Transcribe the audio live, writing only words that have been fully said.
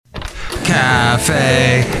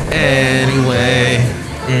Café Anyway.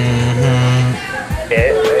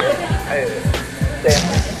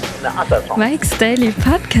 Mike's Daily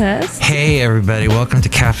Podcast. Hey everybody, welcome to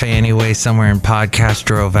Café Anyway, somewhere in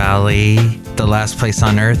Podcastro Valley, the last place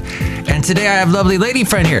on earth. And today I have lovely lady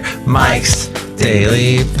friend here, Mike's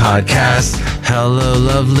Daily Podcast. Hello,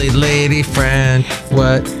 lovely lady friend.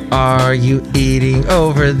 What are you eating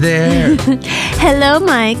over there? Hello,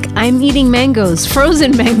 Mike. I'm eating mangoes,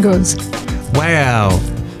 frozen mangoes. Wow,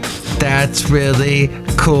 that's really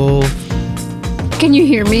cool. Can you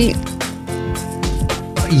hear me?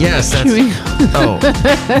 Yes, that's... Oh.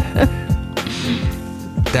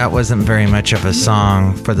 That wasn't very much of a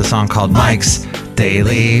song for the song called Mike's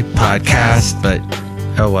Daily Podcast, but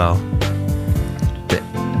oh well.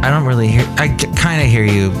 I don't really hear... I kind of hear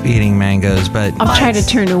you eating mangoes, but... I'll try to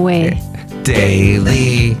turn away.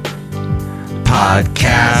 Daily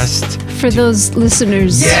Podcast. For those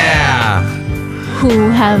listeners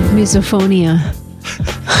who have misophonia.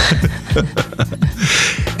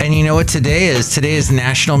 And you know what today is? Today is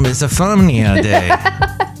National Misophonia Day.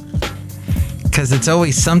 Because it's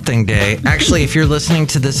always something day. Actually, if you're listening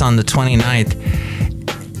to this on the 29th,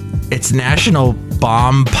 it's National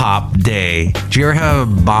Bomb Pop Day. Do you ever have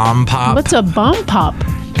a bomb pop? What's a bomb pop?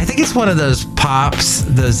 I think it's one of those pops,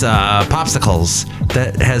 those popsicles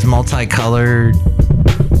that has multicolored.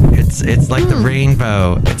 It's like the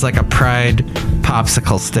rainbow. It's like a pride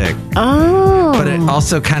popsicle stick. Oh. But it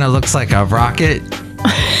also kind of looks like a rocket. I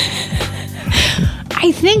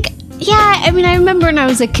think, I remember when I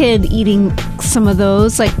was a kid eating some of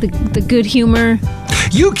those, like the Good Humor.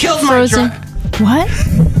 You killed frozen. my What?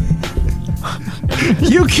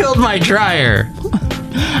 You killed my dryer.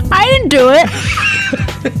 I didn't do it.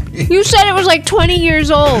 You said it was like 20 years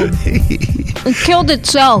old. It killed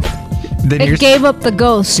itself. Then it gave up the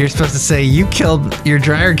ghost. You're supposed to say, your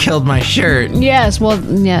dryer killed my shirt. Yes,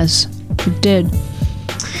 it did.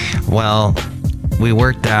 Well, we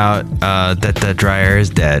worked out that the dryer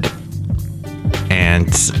is dead. And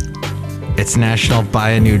it's National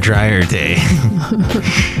Buy a New Dryer Day.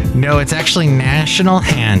 No, it's actually National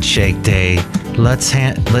Handshake Day. Let's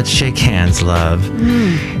shake hands, love.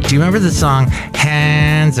 Do you remember the song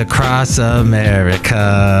Hands Across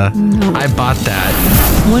America? No. I bought that.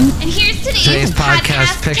 And here's today's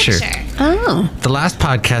podcast picture. Oh. The last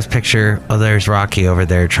podcast picture, there's Rocky over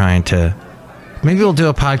there trying to... Maybe we'll do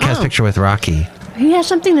a podcast picture with Rocky. He has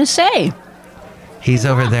something to say. He's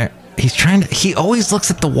over there. He's trying to... He always looks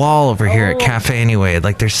at the wall over here at Café Anyway.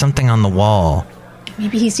 Like there's something on the wall.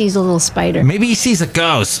 Maybe he sees a little spider. Maybe he sees a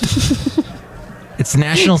ghost. It's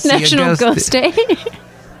National Ghost Day.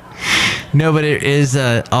 No, but it is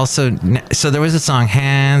also... So there was a song,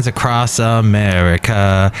 Hands Across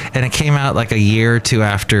America, and it came out like a year or two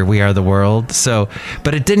after We Are the World. So,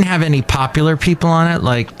 but it didn't have any popular people on it,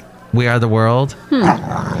 like We Are the World.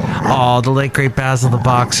 Oh, the late great Basil the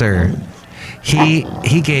Boxer.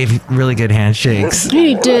 He gave really good handshakes.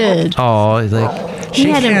 He did. Oh, like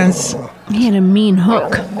shake hands. He had a mean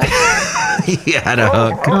hook. He had a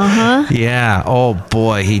hook. Uh-huh. Yeah. Oh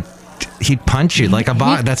boy, he'd punch you like a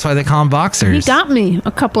box. That's why they call him boxers. He got me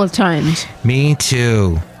a couple of times. Me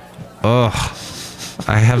too. Oh,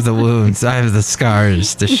 I have the wounds. I have the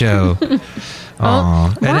scars to show.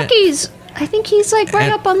 Oh, Rocky's. I think he's like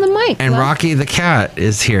right up on the mic. And Rocky the cat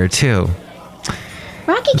is here too.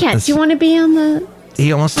 Rocky Cat, do you want to be on the...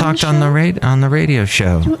 He almost talked on the radio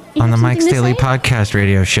show, on the Mike's Daily Podcast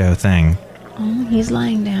radio show thing. Oh, he's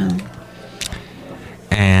lying down.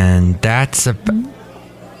 And that's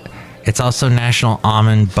it's also National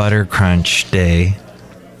Almond Butter Crunch Day.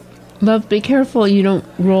 But be careful you don't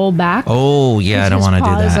roll back. Oh, yeah, I don't want to do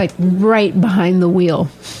that. His paw is like right behind the wheel.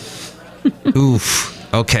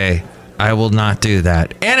 Oof. Okay. I will not do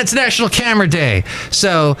that. And it's National Camera Day.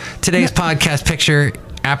 So today's podcast picture,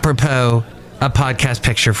 apropos, a podcast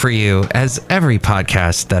picture for you, as every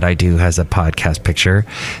podcast that I do has a podcast picture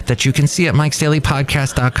that you can see at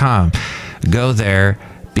mikesdailypodcast.com. Go there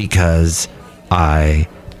because I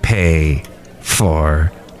pay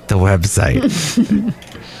for the website.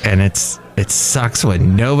 And it sucks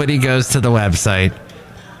when nobody goes to the website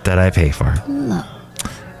that I pay for. No.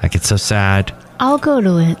 I get so sad. I'll go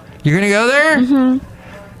to it. You're going to go there? Mm-hmm.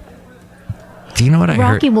 Do you know what I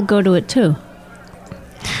heard? Rocky will go to it too.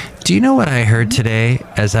 Do you know what I heard today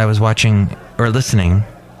as I was watching or listening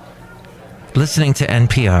to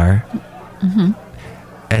NPR? Mm-hmm.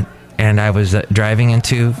 And I was driving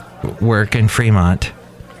into work in Fremont.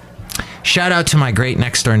 Shout out to my great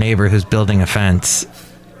next door neighbor who's building a fence,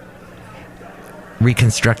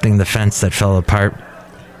 reconstructing the fence that fell apart,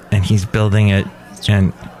 and he's building it.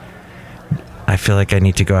 And I feel like I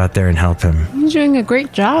need to go out there and help him. He's doing a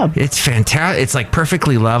great job. It's fantastic. It's like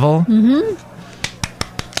perfectly level. Mm-hmm.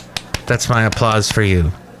 That's my applause for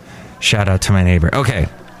you. Shout out to my neighbor. Okay.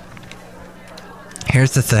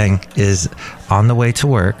 Here's the thing, is on the way to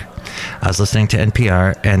work, I was listening to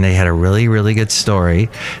NPR, and they had a really, really good story.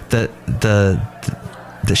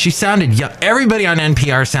 She sounded young. Everybody on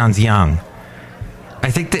NPR sounds young.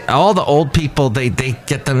 I think that all the old people, they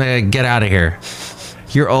get them to get out of here.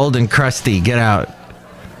 You're old and crusty. Get out.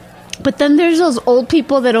 But then there's those old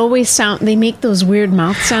people that always they make those weird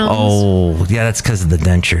mouth sounds. Oh, yeah, that's because of the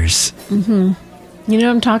dentures. Mm-hmm. You know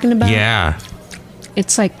what I'm talking about? Yeah.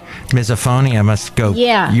 It's like... misophonia must go...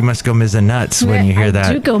 Yeah. You must go nuts when you hear that.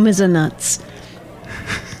 I do go nuts.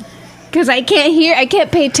 Because I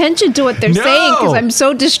can't pay attention to what they're saying because I'm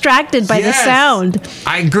so distracted by the sound.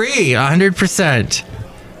 I agree, 100%.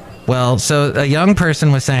 Well, so a young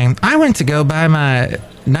person was saying, I went to go buy my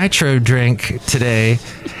nitro drink today,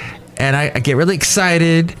 and I get really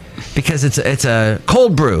excited because it's a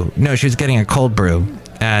cold brew. No, she was getting a cold brew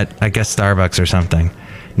at, I guess, Starbucks or something.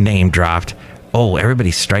 Name dropped. Oh,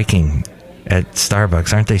 everybody's striking at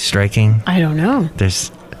Starbucks. Aren't they striking? I don't know.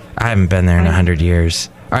 I haven't been there in 100 years.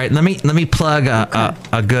 All right, let me plug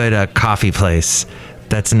a good coffee place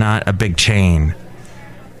that's not a big chain.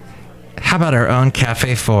 How about our own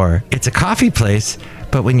Cafe 4? It's a coffee place,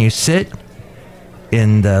 but when you sit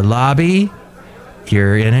in the lobby,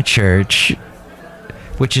 you're in a church,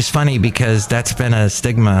 which is funny because that's been a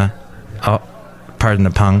stigma. Oh, pardon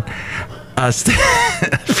the pun. No,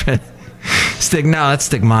 that's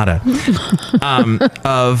stigmata.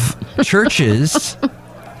 Of churches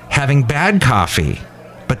having bad coffee,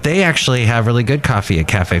 but they actually have really good coffee at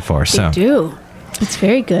Cafe 4. So they do. It's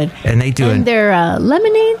very good. And they do. And their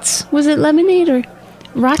lemonades. Was it lemonade or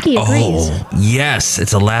Rocky agrees? Oh, yes.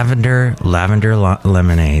 It's a lavender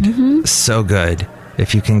lemonade. Mm-hmm. So good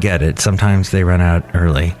if you can get it. Sometimes they run out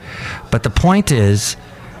early. But the point is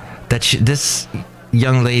that this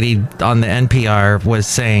young lady on the NPR was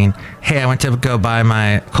saying, hey, I went to go buy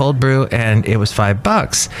my cold brew and it was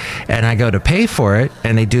 $5. And I go to pay for it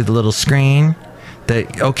and they do the little screen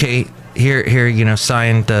that, okay, here,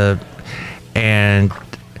 sign the, and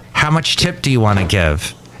how much tip do you want to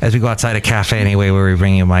give? As we go outside a Café Anyway, where we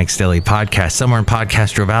bring you Mike's Daily Podcast, somewhere in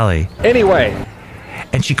Podcastro Valley. Anyway.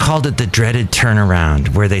 And she called it the dreaded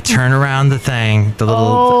turnaround, where they turn around the thing, the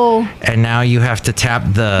little, and now you have to tap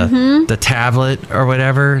the tablet or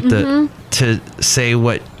whatever to say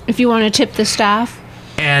what. If you want to tip the staff.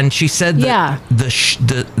 And she said that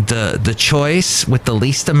the choice with the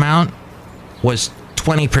least amount was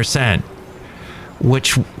 20%,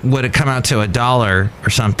 which would have come out to $1 or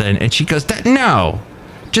something. And she goes, no,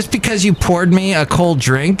 just because you poured me a cold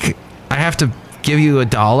drink, I have to give you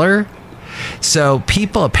 $1. So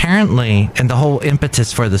people apparently, and the whole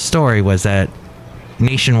impetus for the story was that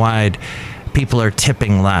nationwide people are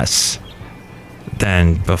tipping less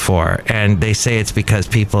than before. And they say it's because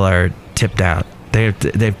people are tipped out.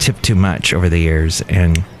 They've tipped too much over the years.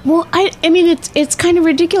 And well, I mean, it's kind of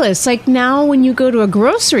ridiculous. Like now when you go to a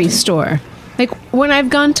grocery store, like when I've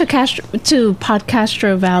gone to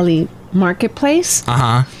Podcastro Valley Marketplace,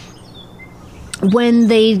 when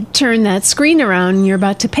they turn that screen around and you're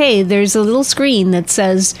about to pay, there's a little screen that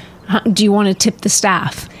says, do you want to tip the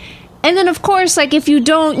staff? And then, of course, like if you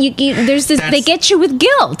don't, there's this. They get you with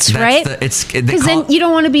guilt, right? Because then you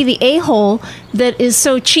don't want to be the a-hole that is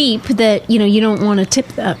so cheap that you don't want to tip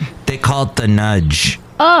them. They call it the nudge.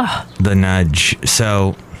 Oh, the nudge.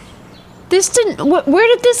 So this didn't. Where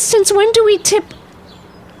did this? Since when do we tip?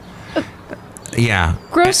 Yeah,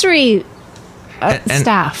 grocery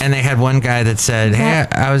staff. And they had one guy that said, "Hey,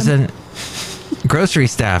 I was in grocery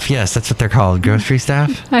staff." Yes, that's what they're called, grocery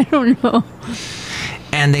staff. I don't know.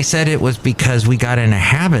 And they said it was because we got in a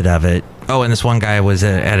habit of it. Oh, and this one guy was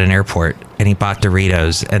at an airport, and he bought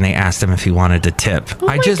Doritos, and they asked him if he wanted to tip. Oh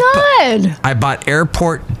my God! I bought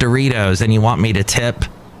airport Doritos, and you want me to tip?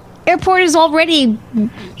 Airport is already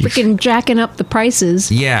freaking jacking up the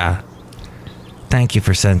prices. Yeah. Thank you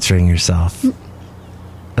for censoring yourself. That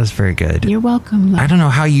was very good. You're welcome. I don't know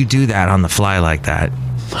how you do that on the fly like that.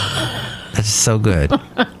 That's so good.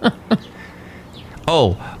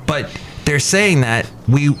 Oh, but they're saying that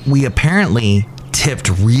we apparently tipped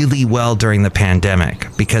really well during the pandemic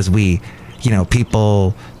because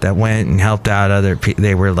people that went and helped out other people,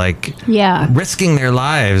 they were like risking their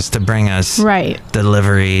lives to bring us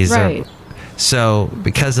deliveries. Right. So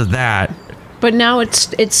because of that. But now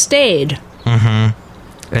it's stayed.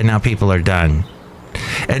 Mm-hmm. And now people are done.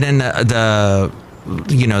 And then the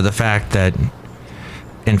fact that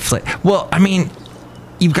well, I mean,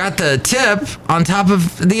 you've got the tip on top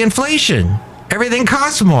of the inflation. Everything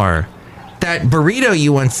costs more. That burrito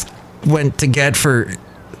you once went to get for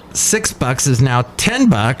 $6 is now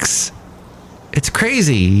 $10. It's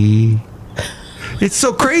crazy. It's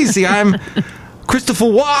so crazy. I'm Christopher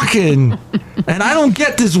Walken, and I don't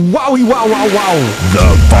get this wowie wow wow wow.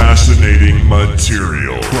 The Fascinating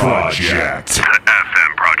Material Project.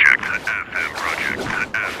 FM Project.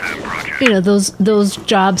 You know, those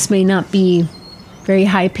jobs may not be very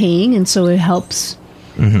high paying, and so it helps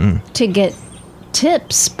to get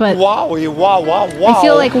tips. But wowie wow wow wow. I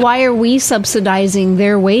feel like, why are we subsidizing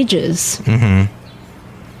their wages?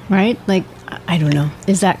 Right? Like, I don't know.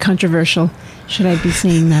 Is that controversial? Should I be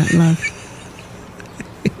saying that, love?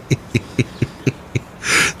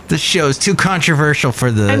 This show is too controversial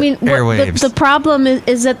for the airwaves. The problem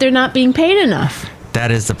is that they're not being paid enough.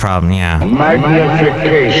 That is the problem, yeah.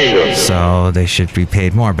 Magnification. So they should be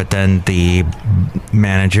paid more, but then the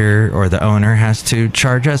manager or the owner has to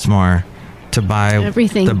charge us more to buy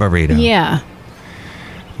everything. The burrito. Yeah.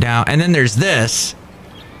 Now, and then there's this.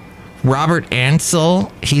 Robert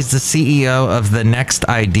Ansel, he's the CEO of the Next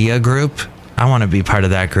Idea Group. I want to be part of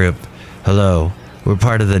that group. Hello, we're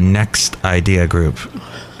part of the Next Idea Group.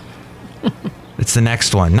 It's the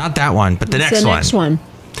next one. Not that one, but the next one.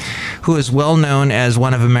 Who is well known as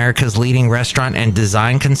one of America's leading restaurant and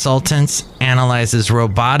design consultants, analyzes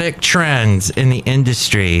robotic trends in the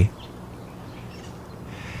industry.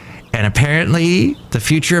 And apparently, the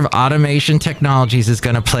future of automation technologies is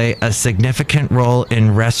going to play a significant role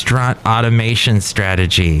in restaurant automation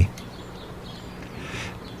strategy.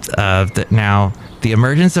 Now, the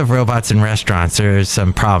emergence of robots in restaurants, there's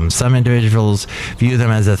some problems. Some individuals view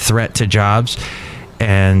them as a threat to jobs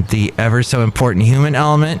and the ever so important human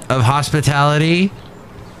element of hospitality.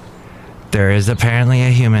 There is apparently a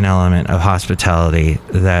human element of hospitality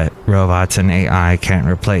that robots and AI can't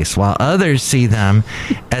replace, while others see them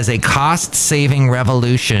as a cost-saving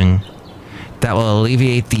revolution that will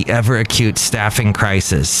alleviate the ever-acute staffing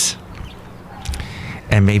crisis.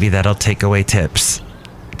 And maybe that'll take away tips.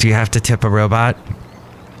 Do you have to tip a robot?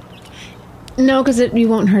 No, because you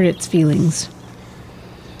won't hurt its feelings.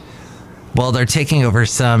 Well, they're taking over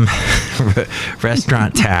some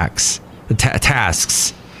restaurant tasks.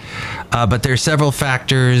 But there's several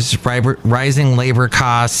factors: rising labor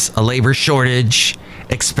costs, a labor shortage,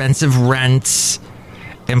 expensive rents,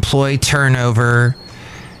 employee turnover.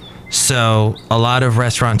 So a lot of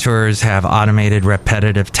restaurateurs have automated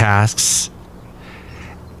repetitive tasks,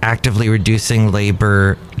 actively reducing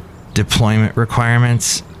labor deployment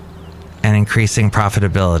requirements, and increasing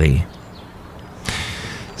profitability.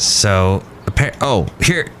 So,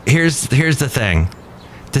 here's the thing.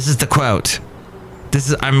 This is the quote.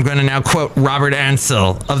 I'm going to now quote Robert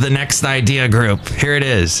Ansel of the Next Idea Group. Here it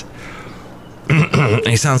is.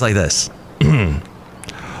 He sounds like this.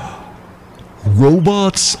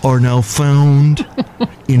 Robots are now found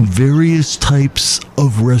in various types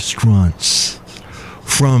of restaurants.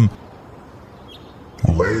 From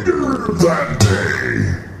Later that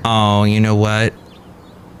day. Oh, you know what?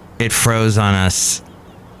 It froze on us.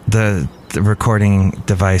 The recording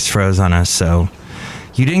device froze on us, so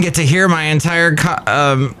you didn't get to hear my entire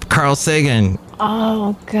Carl Sagan.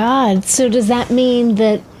 Oh, God. So does that mean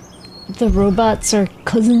that the robots are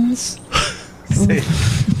cousins?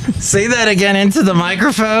 Say that again into the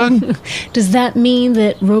microphone. Does that mean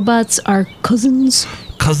that robots are cousins?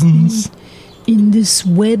 Cousins? In this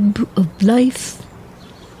web of life?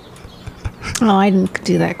 Oh, I didn't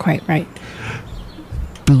do that quite right.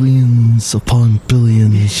 Billions upon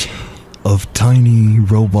billions of tiny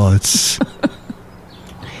robots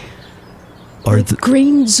are like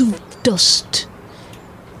grains of dust.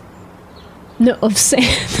 No, of sand.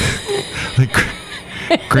 Like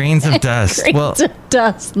grains of dust. Grains of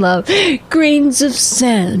dust, love. Grains of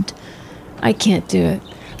sand. I can't do it.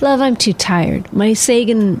 Love, I'm too tired. My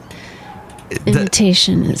Sagan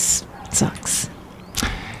imitation sucks.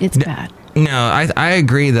 It's bad. No, I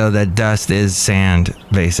agree, though, that dust is sand,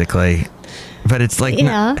 basically. But it's like,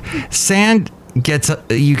 sand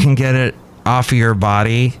you can get it off of your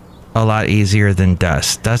body a lot easier than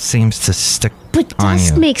dust. Dust seems to stick on you. But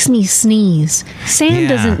dust makes me sneeze. Sand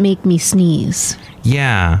doesn't make me sneeze.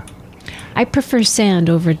 Yeah. I prefer sand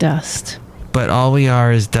over dust. But all we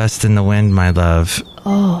are is dust in the wind, my love.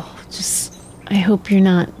 Oh, I hope you're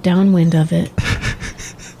not downwind of it.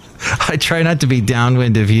 I try not to be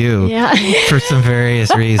downwind of you for some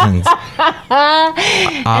various reasons.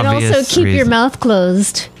 And also keep your mouth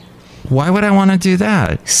closed. Why would I want to do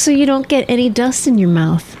that? So you don't get any dust in your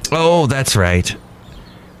mouth. Oh, that's right.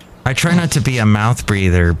 I try not to be a mouth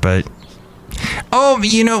breather, but Oh,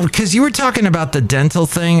 because you were talking about the dental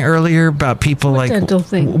thing earlier about people What dental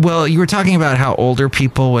thing? Well, you were talking about how older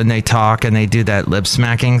people, when they talk and they do that lip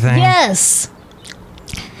smacking thing. Yes.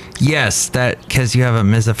 Yes, that because you have a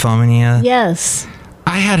misophonia. Yes.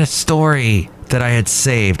 I had a story that I had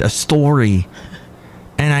saved, and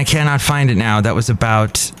I cannot find it now. That was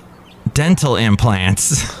about dental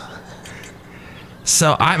implants.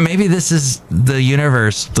 So maybe this is the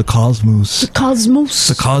universe, The cosmos.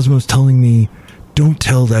 The cosmos telling me, don't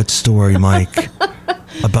tell that story, Mike,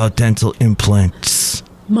 about dental implants.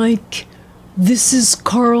 Mike, this is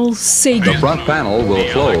Carl Sagan. The front panel will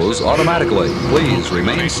close automatically. Please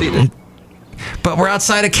remain seated. But we're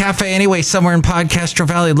outside of Café Anyway, somewhere in Podcastro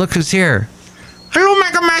Valley. Look who's here. Hello,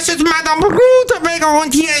 Mega Masters, Madame Rootabega,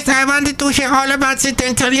 and yes, I wanted to hear all about the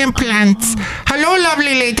dental implants. Hello,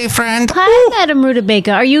 lovely lady friend. Hi, Madame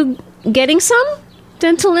Rootabega. Are you getting some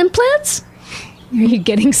dental implants? Are you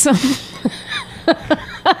getting some?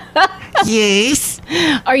 Yes.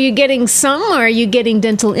 Are you getting some, or are you getting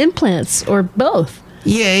dental implants, or both?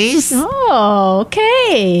 Yes. Oh,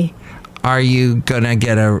 okay. Are you gonna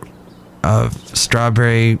get a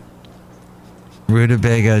strawberry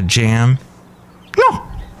rutabaga jam? No.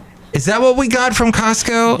 Is that what we got from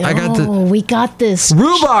Costco? I got we got this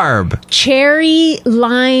rhubarb. Cherry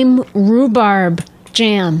lime rhubarb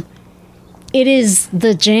jam. It is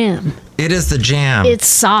the jam. It is the jam. It's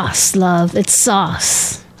sauce, love. It's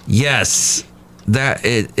sauce. Yes.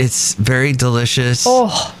 It's very delicious.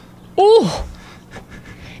 Oh.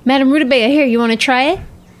 Madame Rootabega, here, you want to try it?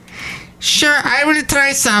 Sure, I will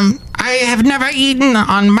try some. I have never eaten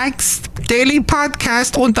on Mike's daily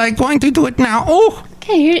podcast, and I'm going to do it now. Oh.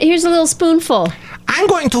 Okay, here's a little spoonful. I'm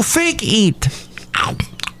going to fake eat.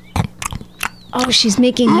 Oh, she's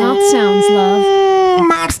making mouth sounds, love.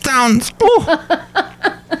 Mouth sounds. Oh.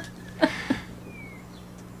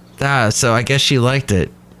 So I guess she liked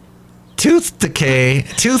it. Tooth decay,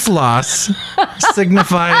 tooth loss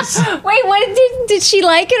signifies. Wait, what did she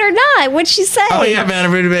like it or not? What'd she say? Oh yeah,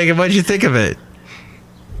 Madame Rootabega, what'd you think of it?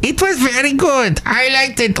 It was very good. I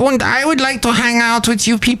liked it, and I would like to hang out with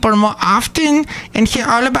you people more often and hear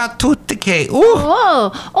all about tooth decay. Ooh.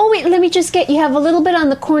 Oh, wait, let me just you have a little bit on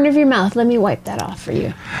the corner of your mouth. Let me wipe that off for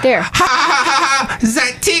you. There. Ha ha ha ha!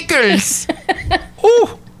 That tickles.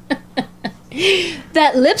 Ooh.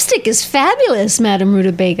 That lipstick is fabulous, Madame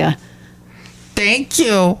Rootabega. Thank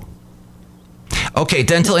you. Okay,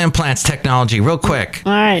 dental implants technology, real quick.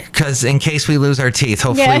 All right. Because in case we lose our teeth,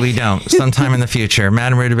 hopefully we don't, sometime in the future.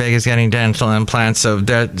 Madame Rootabega is getting dental implants, so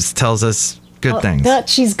that tells us good things.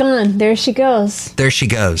 She's gone. There she goes. There she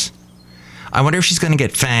goes. I wonder if she's going to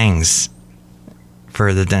get fangs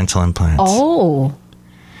for the dental implants. Oh,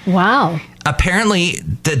 wow. Apparently,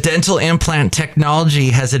 the dental implant technology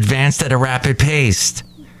has advanced at a rapid pace.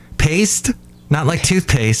 Paste? Not like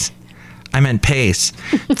toothpaste. I meant pace.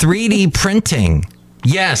 3D printing.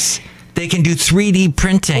 Yes, they can do 3D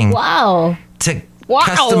printing. Wow. To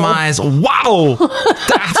customize. Wow.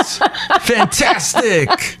 That's fantastic.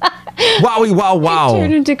 Wowie, wow.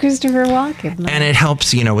 Turn into Christopher Walken. And it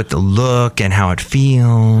helps, with the look and how it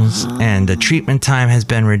feels. And the treatment time has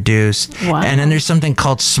been reduced. Wow. And then there's something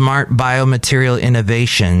called Smart Biomaterial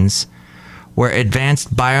Innovations, where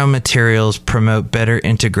advanced biomaterials promote better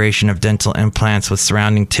integration of dental implants with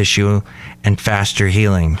surrounding tissue and faster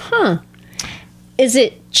healing. Huh. Is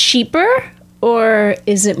it cheaper or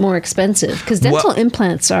is it more expensive? Because dental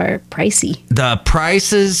implants are pricey. The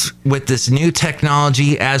prices with this new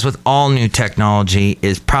technology, as with all new technology,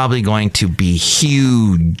 is probably going to be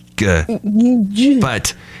huge.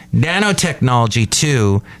 But nanotechnology,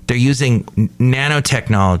 too, they're using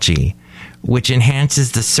nanotechnology, which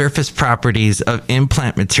enhances the surface properties of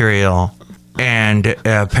implant material, and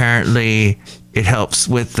apparently it helps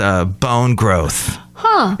with bone growth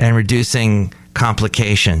and reducing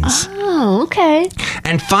complications. Oh, okay.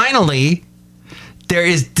 And finally, there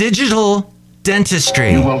is digital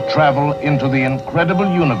dentistry. You will travel into the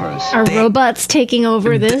incredible universe. Are robots taking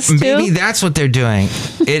over this too? Maybe that's what they're doing.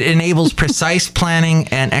 It enables precise planning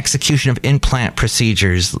and execution of implant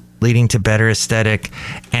procedures, leading to better aesthetic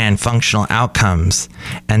and functional outcomes.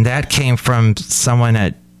 And that came from someone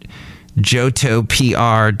at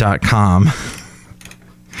jotopr.com.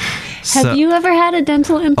 Have you ever had a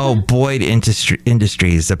dental implant? Oh, Boyd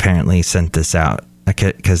Industries apparently sent this out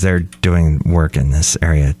because they're doing work in this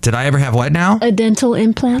area. Did I ever have what now? A dental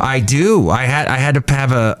implant? I do. I had to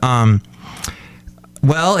have a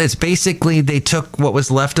well, it's basically they took what was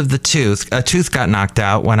left of the tooth. A tooth got knocked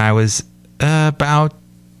out when I was about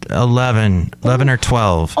 11 or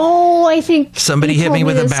 12. Oh, Oh, I think somebody you hit told me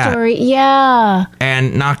with a this bat. story. Yeah.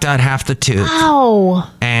 And knocked out half the tooth. Ow.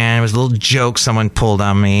 And it was a little joke someone pulled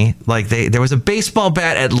on me. Like there was a baseball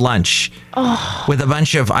bat at lunch with a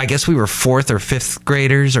bunch of, I guess we were 4th or 5th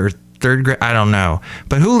graders or 3rd grade. I don't know.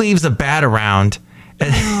 But who leaves a bat around?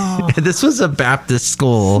 This was a Baptist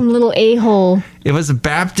school. Some little a-hole. It was a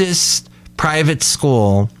Baptist private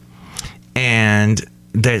school, and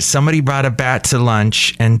somebody brought a bat to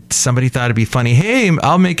lunch, and somebody thought it'd be funny. Hey,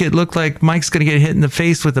 I'll make it look like Mike's going to get hit in the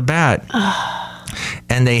face with a bat.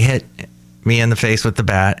 And they hit me in the face with the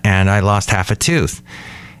bat, and I lost half a tooth.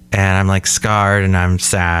 And I'm like scarred, and I'm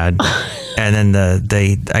sad. And then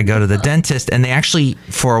I go to the dentist, and they actually,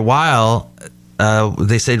 for a while,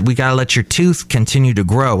 they said, we got to let your tooth continue to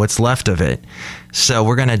grow, what's left of it. So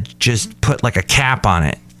we're going to just put like a cap on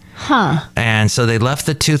it. Huh. And so they left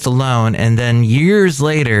the tooth alone. And then years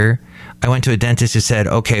later, I went to a dentist who said,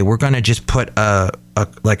 okay, we're going to just put a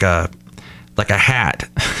hat.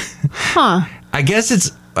 Huh. I guess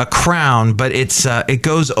it's a crown, but it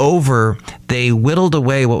goes over. They whittled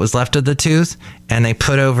away what was left of the tooth, and they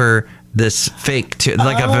put over this fake tooth.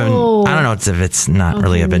 Like I don't know if it's not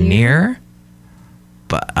really a veneer.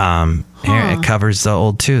 But it covers the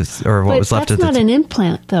old tooth or what was left of the That's not an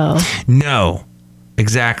implant, though. No,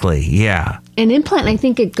 exactly. Yeah. An implant, I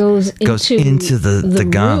think it goes into the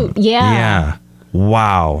gum. root. Yeah. Yeah.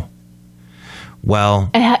 Wow. Well,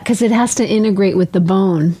 because it has to integrate with the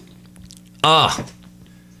bone. Oh,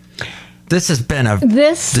 this has been a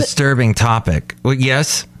disturbing topic. Well,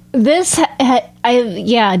 yes. Dentists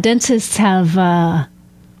have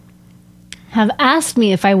asked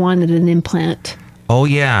me if I wanted an implant. Oh,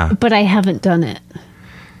 yeah. But I haven't done it.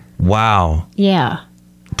 Wow. Yeah.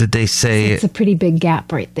 Did they say... It's a pretty big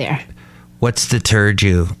gap right there. What's deterred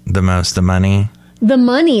you the most? The money? The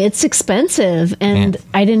money. It's expensive. And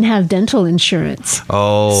I didn't have dental insurance.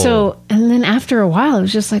 Oh. So, and then after a while, it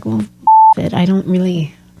was just like, well, it. I don't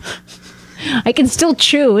really... I can still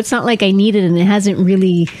chew. It's not like I need it, and it hasn't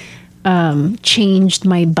really... changed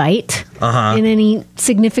my bite in any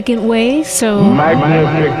significant way. So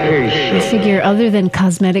Magnification. I figure other than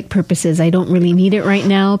cosmetic purposes, I don't really need it right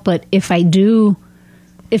now. But if I do,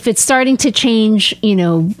 if it's starting to change,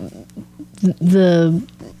 the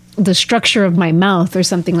structure of my mouth or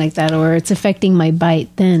something like that, or it's affecting my bite,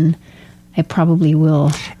 then I probably will.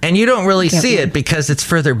 And you don't really see it because it's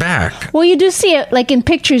further back. Well, you do see it. Like in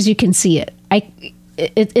pictures, you can see it.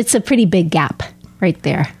 It's a pretty big gap right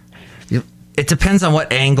there. It depends on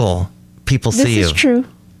what angle people see you. This is true.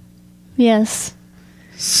 Yes.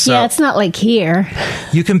 So yeah, it's not like here.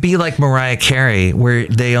 You can be like Mariah Carey, where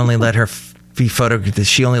they only let her be photographed.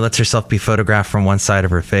 She only lets herself be photographed from one side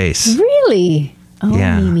of her face. Really? Oh,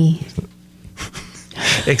 yeah. Mimi.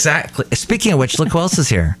 Exactly. Speaking of which, look who else is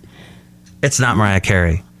here. It's not Mariah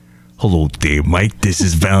Carey. Hello there, Mike. This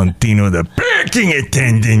is Valentino, the parking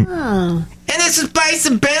attendant. Oh. And this is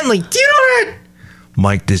Bison Bentley. Do you know that?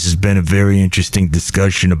 Mike, this has been a very interesting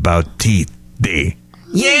discussion about teeth. There.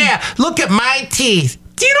 Yeah, look at my teeth.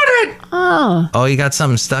 Do you know that? Oh, you got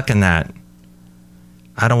something stuck in that.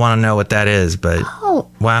 I don't want to know what that is, but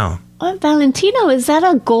wow. Valentino, is that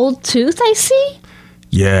a gold tooth I see?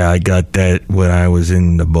 Yeah, I got that when I was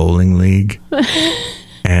in the bowling league.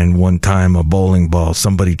 And one time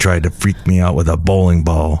somebody tried to freak me out with a bowling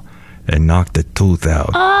ball and knocked the tooth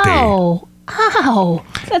out. Oh. Ow,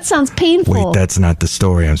 that sounds painful. Wait, that's not the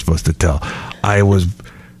story I'm supposed to tell. I was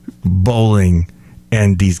bowling,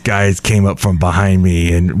 and these guys came up from behind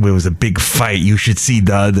me, and it was a big fight. You should see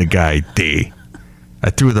the other guy, D. I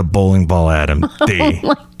threw the bowling ball at him, D. Oh,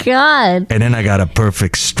 my God. And then I got a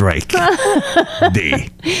perfect strike, D.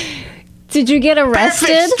 Did you get arrested?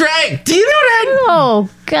 Perfect strike. Do you know that? Oh,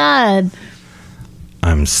 God.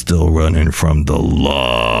 I'm still running from the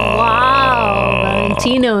law. Wow,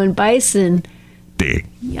 Valentino and Bison. D.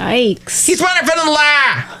 Yikes. He's running from the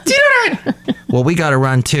law. Do you know that? Well, we got to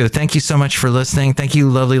run too. Thank you so much for listening. Thank you,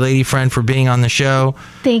 lovely lady friend, for being on the show.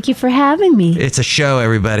 Thank you for having me. It's a show,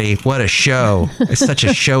 everybody. What a show. It's such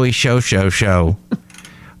a showy show.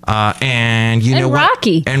 And you know what?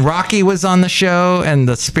 Rocky. And Rocky was on the show, and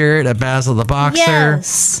the spirit of Basil the Boxer.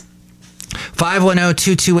 Yes.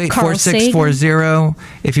 510-228-4640.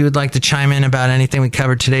 If you would like to chime in about anything we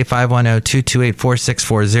covered today,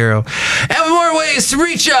 510-228-4640. And more ways to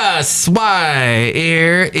reach us. Why,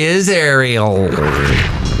 here is Ariel.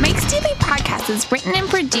 Mike's Daily Podcast is written and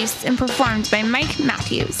produced and performed by Mike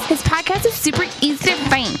Matthews. His podcast is super easy to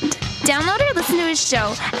find. Download or listen to his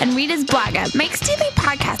show and read his blog at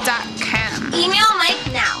mikesdailypodcast.com. Email Mike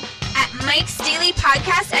now at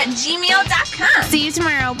mikesdailypodcast@gmail.com. See you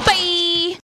tomorrow. Bye.